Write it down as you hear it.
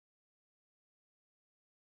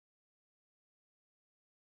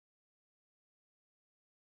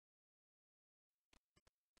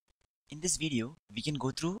In this video, we can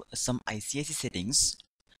go through some ICSE settings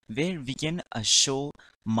where we can show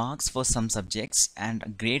marks for some subjects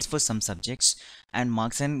and grades for some subjects and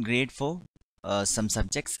marks and grade for some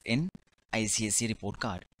subjects in ICSE report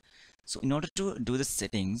card. So in order to do the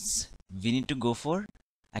settings, we need to go for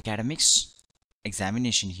academics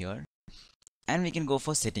examination here, and we can go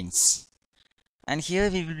for settings. And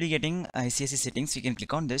here we will be getting ICSE settings. We can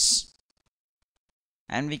click on this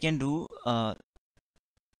and we can do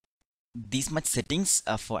these much settings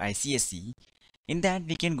for ICSE. In that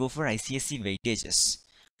we can go for ICSE weightages.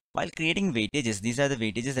 While creating weightages, these are the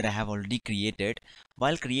weightages that I have already created.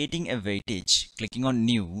 While creating a weightage, clicking on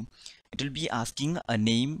new, it will be asking a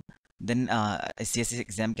name, then ICSE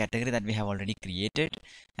exam category that we have already created,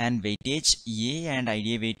 and weightage EA and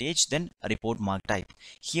IDA weightage, then report mark type.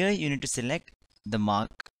 Here you need to select the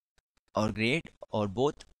mark or grade or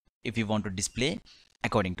both if you want to display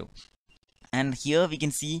according to. And here we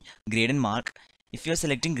can see grade and mark. If you are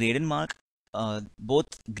selecting grade and mark, both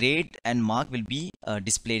grade and mark will be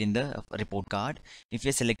displayed in the report card. If you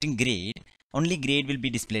are selecting grade, only grade will be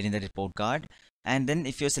displayed in the report card. And then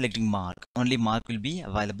if you are selecting mark, only mark will be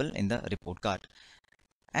available in the report card.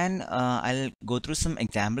 And I'll go through some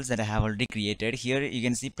examples that I have already created. Here you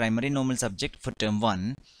can see primary normal subject for term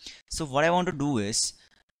 1. So what I want to do is,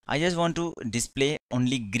 I just want to display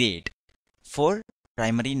only grade for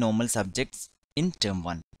primary normal subjects in term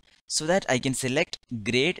 1, so that I can select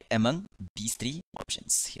grade among these three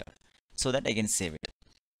options here, so that I can save it.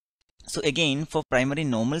 So again, for primary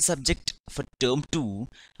normal subject for term 2,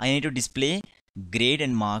 I need to display grade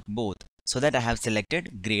and mark both, so that I have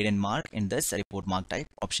selected grade and mark in this report mark type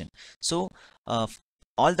option. So for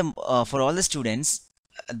all the students,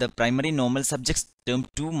 the primary normal subjects term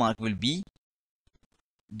 2 mark will be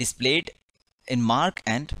displayed in mark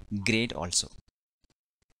and grade also.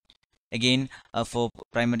 Again, for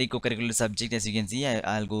primary co-curricular subject, as you can see,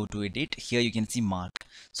 I'll go to edit. Here you can see mark.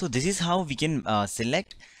 So this is how we can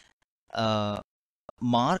select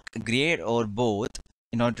mark, grade or both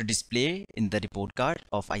in order to display in the report card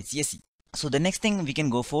of ICSE. So the next thing we can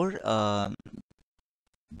go for the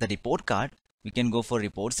report card. We can go for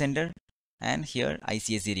report center and here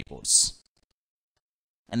ICSE reports.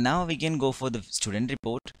 And now we can go for the student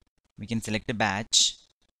report. We can select a batch.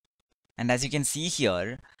 And as you can see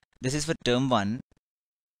here, this is for term 1.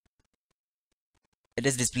 It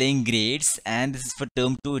is displaying grades, and this is for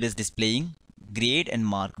term 2. It is displaying grade and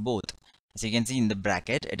mark both. As you can see in the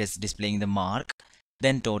bracket, it is displaying the mark.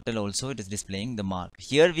 Then total also it is displaying the mark.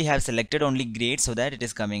 Here we have selected only grade, so that it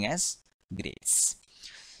is coming as grades.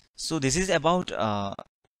 So this is about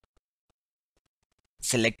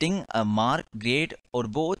selecting a mark, grade or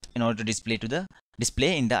both in order to display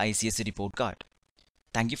in the ICSE report card.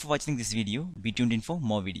 Thank you for watching this video. Be tuned in for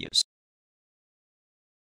more videos.